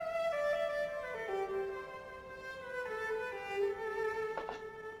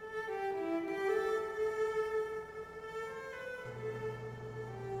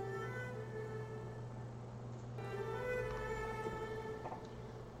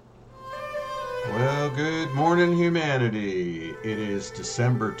good morning, humanity. It is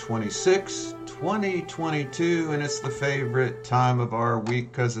December 26, 2022, and it's the favorite time of our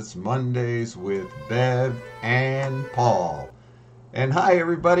week because it's Mondays with Bev and Paul. And hi,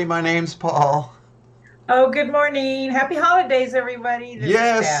 everybody, my name's Paul. Oh, good morning. Happy holidays, everybody. This is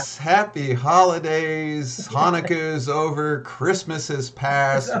Bev. Yes, happy holidays. Hanukkah is over, Christmas has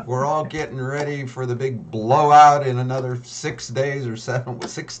passed. So, We're all getting ready for the big blowout in another 6 days or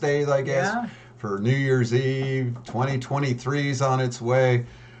 6 days, I guess, yeah. for New Year's Eve. 2023 is on its way.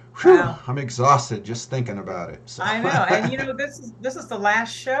 Whew, Wow. I'm exhausted just thinking about it. So I know. And this is the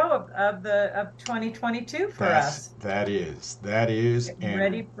last show of 2022 for us. that is, Getting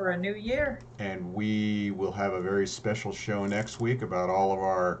ready for a new year. and we will have a very special show next week about all of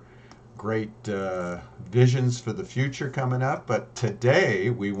our great visions for the future coming up. But today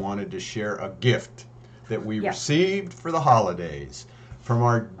we wanted to share a gift that we Yeah. received for the holidays from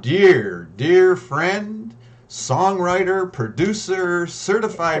our dear, dear friend, songwriter, producer,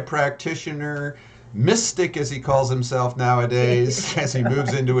 certified practitioner, mystic as he calls himself nowadays, as he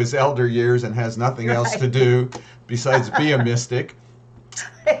moves into his elder years and has nothing else to Right. do besides be a mystic.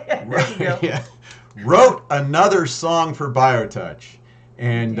 There you go. Yeah, wrote another song for BioTouch. You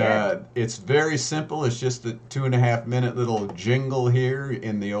And did. it's very simple. It's just a 2.5 minute little jingle here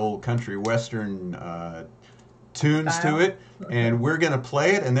in the old country western tunes to Style. it. And we're going to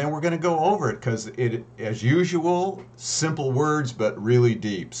play it and then we're going to go over it because it, as usual, simple words but really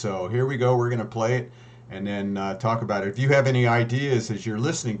deep. So here we go. We're going to play it and then talk about it. If you have any ideas as you're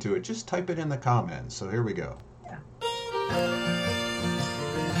listening to it, just type it in the comments. So here we go. Yeah.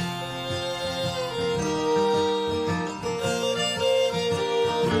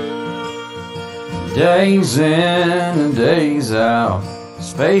 Days in and days out,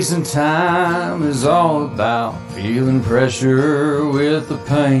 space and time is all about feeling pressure with the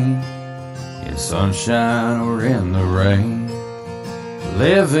pain, in sunshine or in the rain.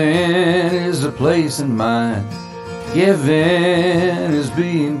 Living is a place in mind, giving is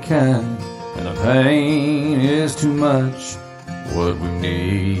being kind, and the pain is too much. What we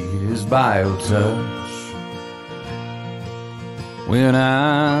need is BioTouch. When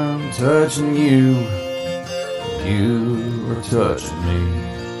I'm touching you, you are touching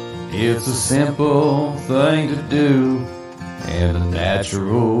me. It's a simple thing to do and a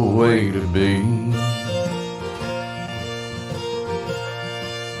natural way to be.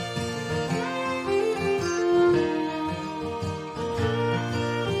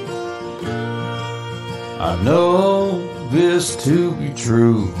 I know this to be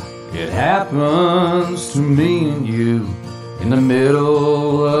true. It happens to me and you. In the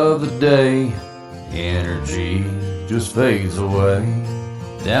middle of the day, energy just fades away.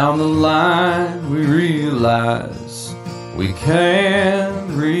 Down the line we realize we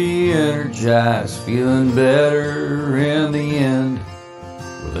can re-energize, feeling better in the end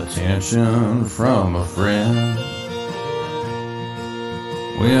with attention from a friend.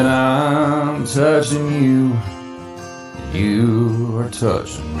 When I'm touching you, you are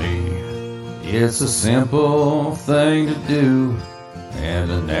touching me. It's a simple thing to do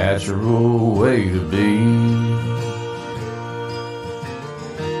and a natural way to be.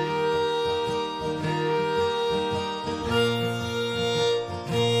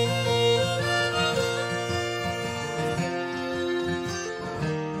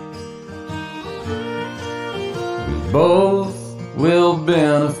 We both will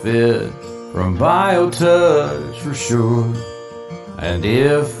benefit from BioTouch for sure. And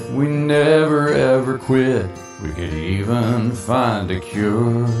if we never ever quit, we could even find a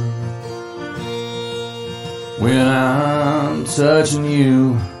cure. When I'm touching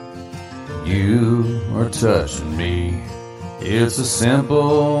you, you are touching me. It's a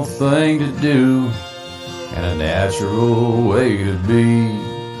simple thing to do and a natural way to be.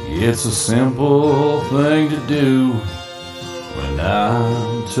 It's a simple thing to do when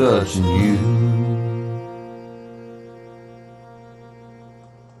I'm touching you.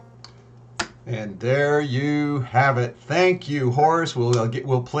 And there you have it. Thank you, Horace.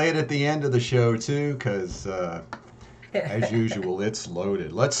 We'll play it at the end of the show too, because as usual, it's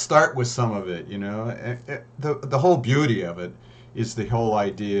loaded. Let's start with some of it. The whole beauty of it is the whole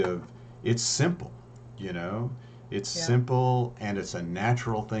idea of it's simple. You know, it's Yeah. simple and it's a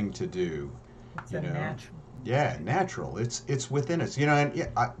natural thing to do. It's You a know, natural. yeah, natural. It's within us. And yeah,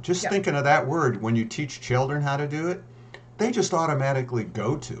 just Yeah. thinking of that word when you teach children how to do it, they just automatically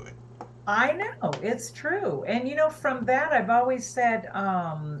go to it. I know, it's true. And from that, I've always said,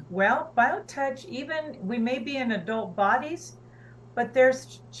 well, BioTouch, even we may be in adult bodies, but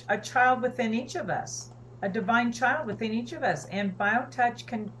there's a child within each of us, a divine child within each of us. And BioTouch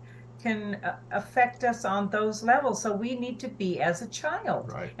can can affect us on those levels. So we need to be as a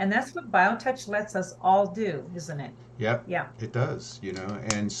child. Right. And that's what BioTouch lets us all do, isn't it? Yep. Yeah. It does,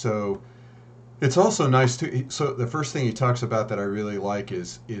 and so it's also nice to. So the first thing he talks about that I really like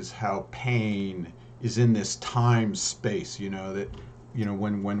is how pain is in this time space. That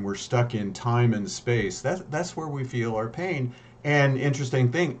when we're stuck in time and space, that's where we feel our pain. And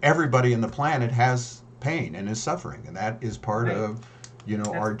interesting thing, everybody in the planet has pain and is suffering, and that is part Right. of That's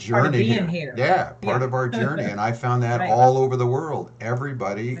our part of journey being here. here. Yeah, part Yeah. of our journey, and I found that Right. all over the world.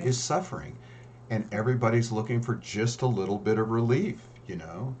 Everybody Right. is suffering, and everybody's looking for just a little bit of relief.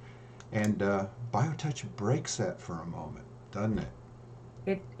 And BioTouch breaks that for a moment, doesn't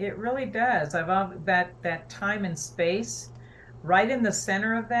it? It really does. That time and space, right in the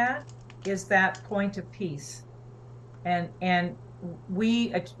center of that is that point of peace. And we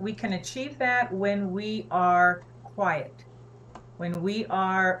can achieve that when we are quiet, when we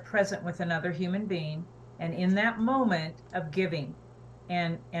are present with another human being, and in that moment of giving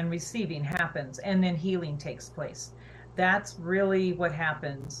and receiving happens, and then healing takes place. That's really what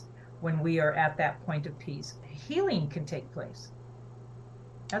happens when we are at that point of peace. Healing can take place.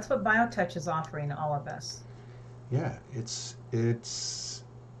 That's what BioTouch is offering all of us. Yeah,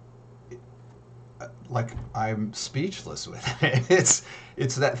 like I'm speechless with it.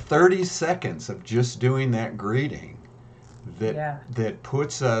 It's that 30 seconds of just doing that greeting that Yeah. that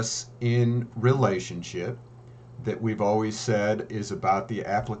puts us in relationship, that we've always said is about the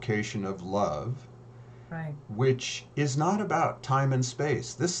application of love, Right. which is not about time and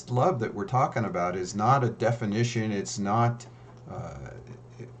space. This love that we're talking about is not a definition. It's not.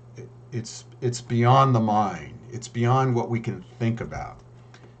 It's beyond the mind. It's beyond what we can think about.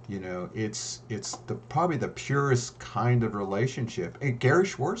 It's probably the purest kind of relationship. And Gary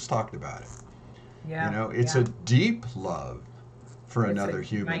Schwartz talked about it. Yeah. It's Yeah. a deep love for It's another a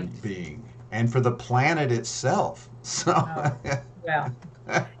human right. being and for the planet itself. So, Oh, well,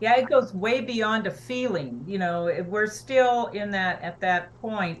 yeah, it goes way beyond a feeling. We're still at that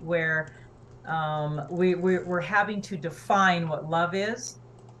point where we're having to define what love is.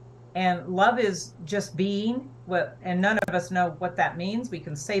 And love is just being, and none of us know what that means. We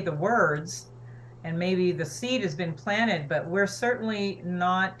can say the words, and maybe the seed has been planted, but we're certainly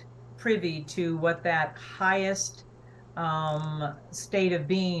not privy to what that highest state of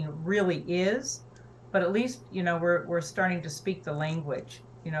being really is. But at least, we're starting to speak the language.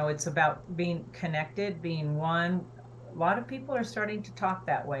 It's about being connected, being one. A lot of people are starting to talk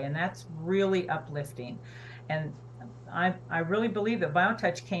that way, and that's really uplifting. And I really believe that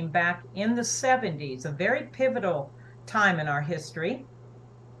BioTouch came back in the 70s, a very pivotal time in our history.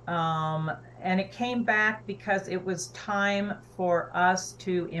 And it came back because it was time for us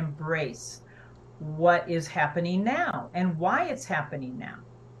to embrace what is happening now and why it's happening now.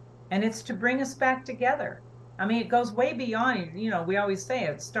 And it's to bring us back together. I mean, it goes way beyond, we always say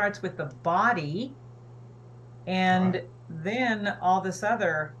it starts with the body, and right. then all this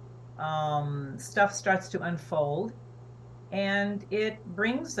other stuff starts to unfold. And it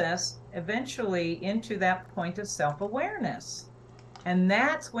brings us eventually into that point of self-awareness. And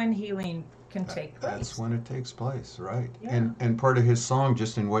that's when healing can take place. That's when it takes place, right? Yeah. And part of his song,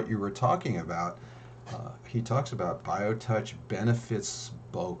 just in what you were talking about, he talks about BioTouch benefits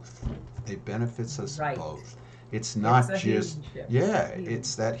both. It benefits us Right. both. It's not It's a just, healing. yeah, Healing.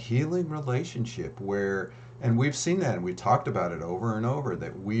 it's that healing relationship where, and we've seen that and we talked about it over and over,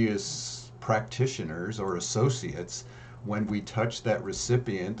 that we as practitioners or associates, when we touch that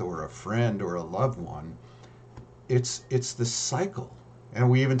recipient or a friend or a loved one, it's the cycle. And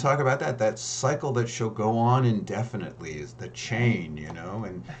we even talk about that cycle that shall go on indefinitely is the chain,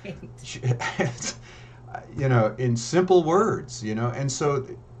 and Right. in simple words, and so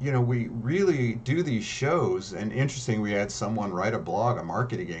we really do these shows. And interesting, we had someone write a blog, a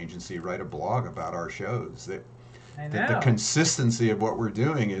marketing agency write a blog about our shows, I that the know. consistency of what we're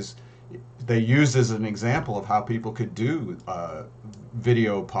doing is, they used as an example of how people could do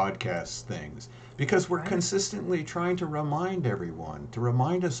video podcast things, because we're Right. consistently trying to remind everyone, to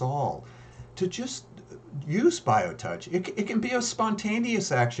remind us all, to just use BioTouch. It can be a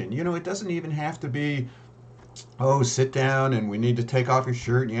spontaneous action. It doesn't even have to be, oh, sit down and we need to take off your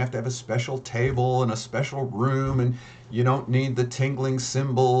shirt and you have to have a special table and a special room, and you don't need the tingling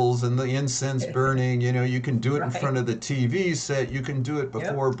cymbals and the incense burning. You can do it in Right. front of the TV set. You can do it Yep.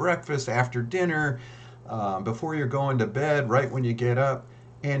 before breakfast, after dinner, before you're going to bed, right when you get up,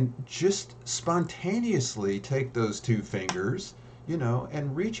 and just spontaneously take those two fingers,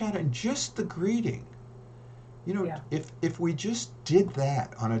 and reach out, and just the greeting. Yeah. If we just did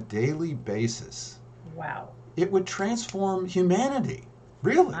that on a daily basis, Wow. it would transform humanity.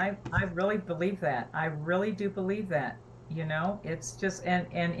 Really? I really believe that. I really do believe that. You know, it's just, and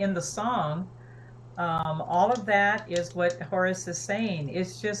in the song, all of that is what Horace is saying.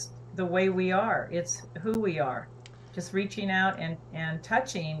 It's just the way we are. It's who we are. Just reaching out and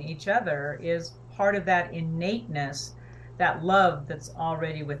touching each other is part of that innateness, that love that's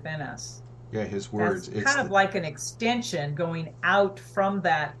already within us. Yeah, his That's words. It's kind of the like an extension going out from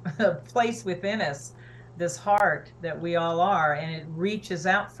that place within us, this heart that we all are, and it reaches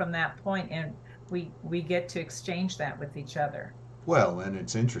out from that point, and we get to exchange that with each other. well, and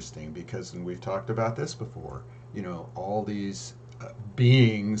it's interesting because, and we've talked about this before. All these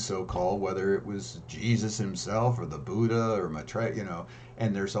beings, so called, whether it was Jesus himself or the Buddha or Maitreya,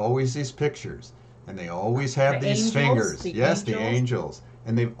 and there's always these pictures, and they always have The these angels, fingers. the Yes, the angels. angels,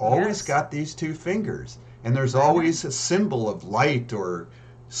 and they've always Yes. got these two fingers, and there's I know. always a symbol of light or Right.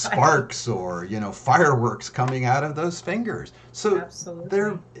 sparks or fireworks coming out of those fingers. So they're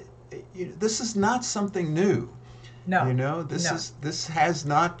Absolutely. this is not something new. No. This No. is this has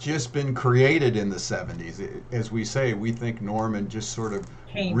not just been created in the 70s. As we say, we think Norman just sort of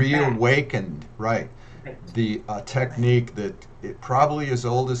Came back. reawakened, right? Right. The Right. technique that it probably as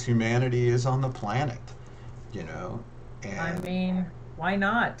old as humanity is on the planet, you know, I and mean, why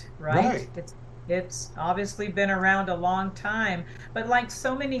not, right? right, It's obviously been around a long time, but like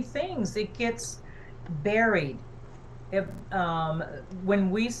so many things, it gets buried. If,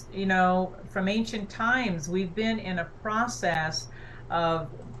 when from ancient times, we've been in a process of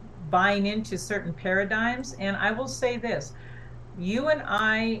buying into certain paradigms. And I will say this, you and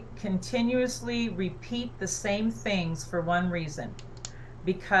I continuously repeat the same things for one reason,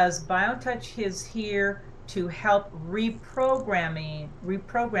 because BioTouch is here to help reprogram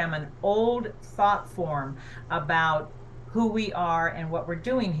an old thought form about who we are and what we're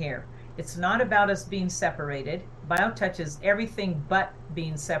doing here. It's not about us being separated. BioTouch is everything but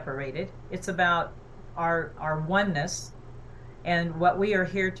being separated. It's about our oneness, and what we are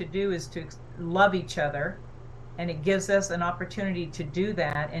here to do is to love each other, and it gives us an opportunity to do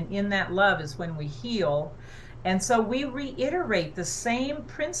that, and in that love is when we heal. And so we reiterate the same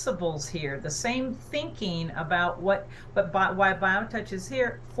principles here, the same thinking about why BioTouch is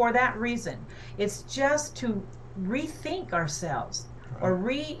here for that reason. It's just to rethink ourselves right. or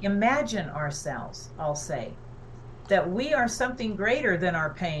reimagine ourselves, I'll say, that we are something greater than our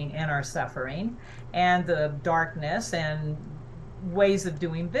pain and our suffering and the darkness and ways of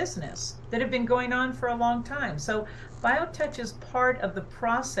doing business that have been going on for a long time. So BioTouch is part of the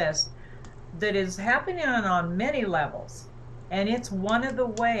process that is happening on many levels. And it's one of the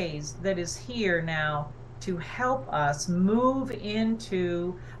ways that is here now to help us move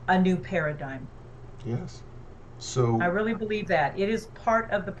into a new paradigm. Yes. I So, really believe that. It is part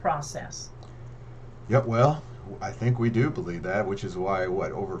of the process. yeah, well, I think we do believe that, which is why,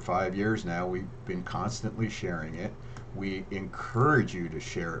 over 5 years now, we've been constantly sharing it. We encourage you to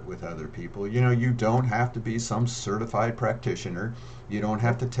share it with other people. You don't have to be some certified practitioner. You don't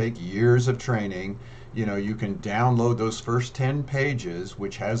have to take years of training. You can download those first 10 pages,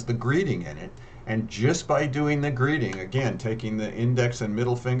 which has the greeting in it. And just by doing the greeting, again, taking the index and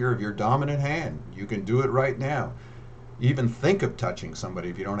middle finger of your dominant hand, you can do it right now. Even think of touching somebody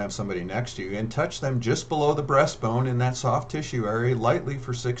if you don't have somebody next to you, and touch them just below the breastbone in that soft tissue area lightly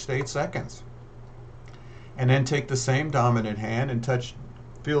for 6 to 8 seconds. And then take the same dominant hand and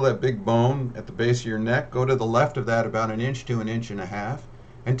feel that big bone at the base of your neck, go to the left of that about an inch to an inch and a half,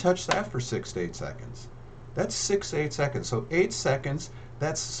 and touch that for 6 to 8 seconds. That's 6 to 8 seconds. So 8 seconds,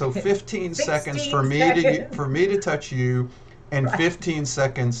 so 15 seconds 16 for seconds. me to touch you, and Right. 15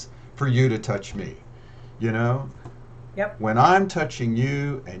 seconds for you to touch me. You know? Yep. When I'm touching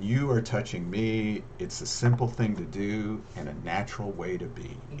you and you are touching me, it's a simple thing to do and a natural way to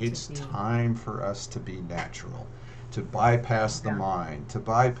be. Need to It's be. time for us to be natural, to bypass the Yeah. mind, to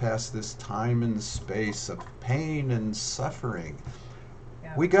bypass this time and space of pain and suffering.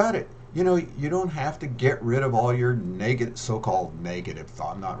 Yeah. We got it. You don't have to get rid of all your negative, so-called negative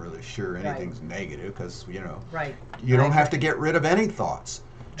thought. I'm not really sure Right. anything's negative because, Right. you I don't have to agree. get rid of any thoughts.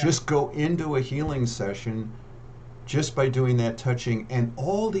 No. Just go into a healing session just by doing that touching, and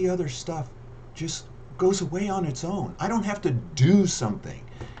all the other stuff just goes away on its own. I don't have to do something.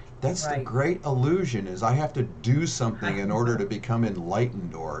 That's the Right. great illusion, is I have to do something in order to become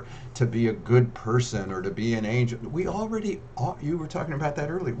enlightened or to be a good person or to be an angel. We already are. You were talking about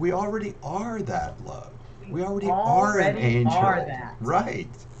that earlier. We already are that love. We We already are an already are angel. that. Right.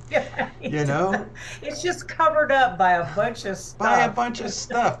 You Right. know, It's just covered up by a bunch of by a stuff. bunch of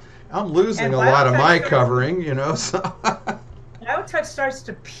stuff. I'm losing And a lot of my BioTouch covering, so BioTouch starts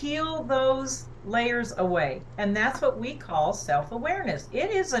to peel those layers away. And that's what we call self-awareness.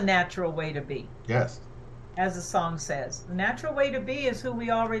 It is a natural way to be. Yes. As the song says, the natural way to be is who we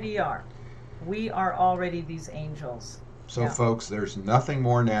already are. We are already these angels. So, folks, there's nothing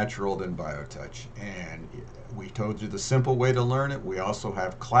more natural than BioTouch. And we told you the simple way to learn it. We also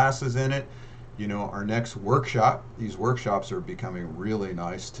have classes in it. You know, our next workshop, these workshops are becoming really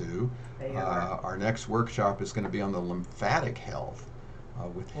nice too. They are. Our next workshop is going to be on the lymphatic health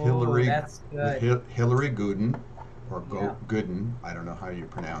with Oh, that's good. Hillary Gooden, or Yeah. Gooden, I don't know how you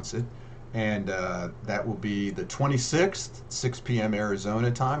pronounce it. And that will be the 26th, 6 p.m. Arizona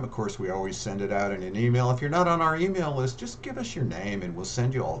time. Of course, we always send it out in an email. If you're not on our email list, just give us your name and we'll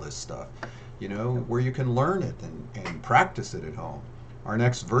send you all this stuff, you know, where you can learn it and practice it at home. Our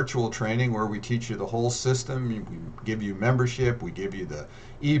next virtual training, where we teach you the whole system, we give you membership, we give you the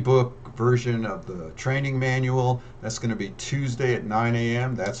ebook version of the training manual. That's going to be Tuesday at 9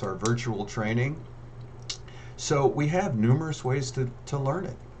 a.m. That's our virtual training. So we have numerous ways to learn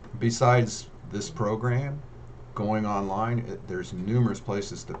it. Besides this program, going online, there's numerous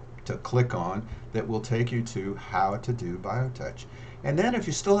places to click on that will take you to how to do BioTouch. And then if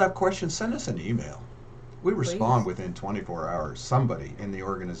you still have questions, send us an email. We respond within 24 hours. Somebody in the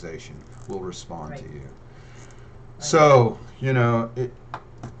organization will respond to you. So, you know,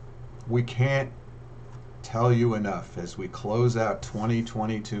 we can't tell you enough as we close out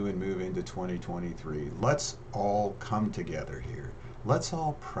 2022 and move into 2023. Let's all come together here. Let's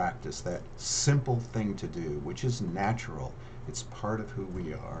all practice that simple thing to do, which is natural. It's part of who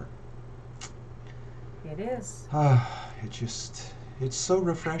we are. It is. It's so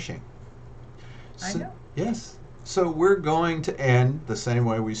refreshing. I know. Yes. So we're going to end the same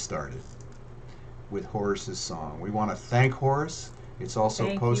way we started, with Horace's song. We want to thank Horace. It's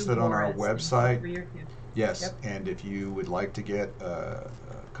also posted on our website. For your gift. Yes, Yep. and if you would like to get a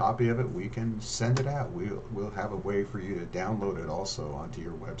copy of it, we can send it out. We'll have a way for you to download it also onto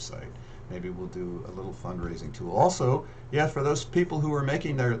your website. Maybe we'll do a little fundraising tool. Also, for those people who are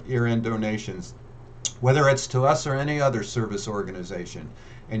making their year-end donations, whether it's to us or any other service organization,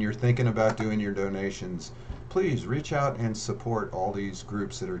 and you're thinking about doing your donations, please reach out and support all these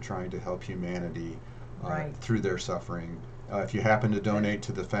groups that are trying to help humanity through their suffering. If you happen to donate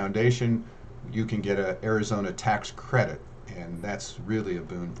to the foundation, you can get an Arizona tax credit, and that's really a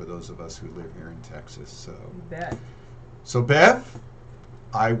boon for those of us who live here in Texas. So, You bet. so Bev,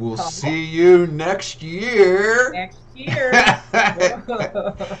 I will see you next year. Next year.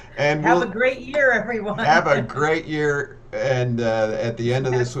 And Have a great year, everyone. Have a great year, and at the end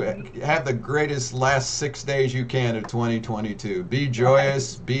of this week, have the greatest last 6 days you can of 2022. Be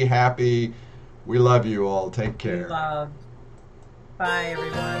joyous, be happy. We love you all. Take care. Be loved. Bye,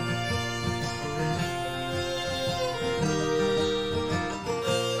 everyone.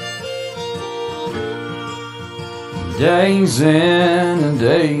 Days in and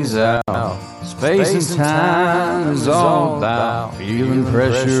days out, space and time is all about feeling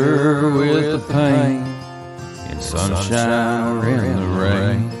pressure with the pain, in sunshine or in the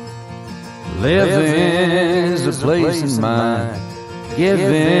rain. Living is a place in mind,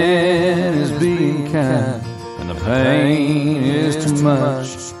 giving is being kind, and the pain is too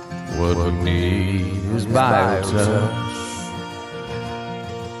much. What we need is BioTouch.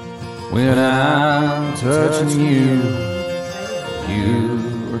 When I'm touching you,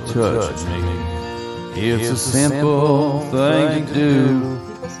 you are touching me. It's a simple thing to do,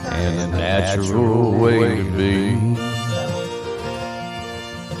 and a natural way to be.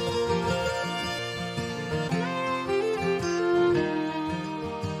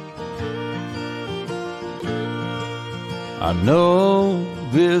 I know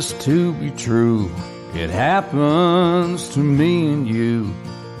this to be true. It happens to me and you.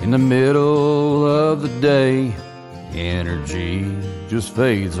 In the middle of the day, energy just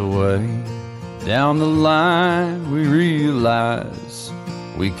fades away. Down the line we realize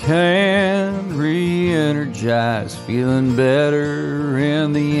we can re-energize, feeling better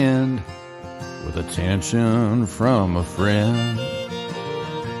in the end, with attention from a friend.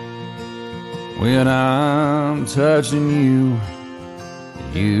 When I'm touching you,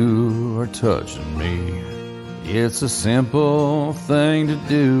 you are touching me. It's a simple thing to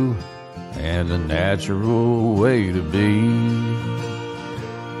do, and a natural way to be.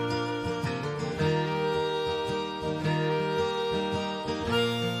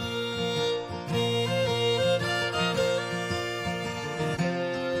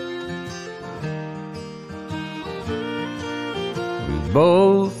 We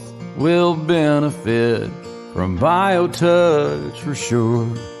both will benefit from BioTouch for sure.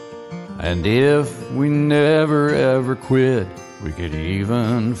 And if we never ever quit, we could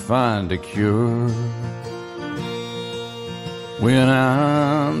even find a cure. When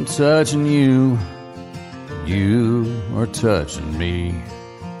I'm touching you, you are touching me.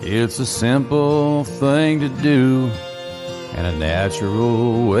 It's a simple thing to do and a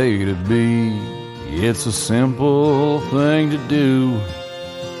natural way to be. It's a simple thing to do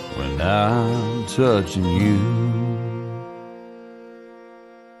when I'm touching you.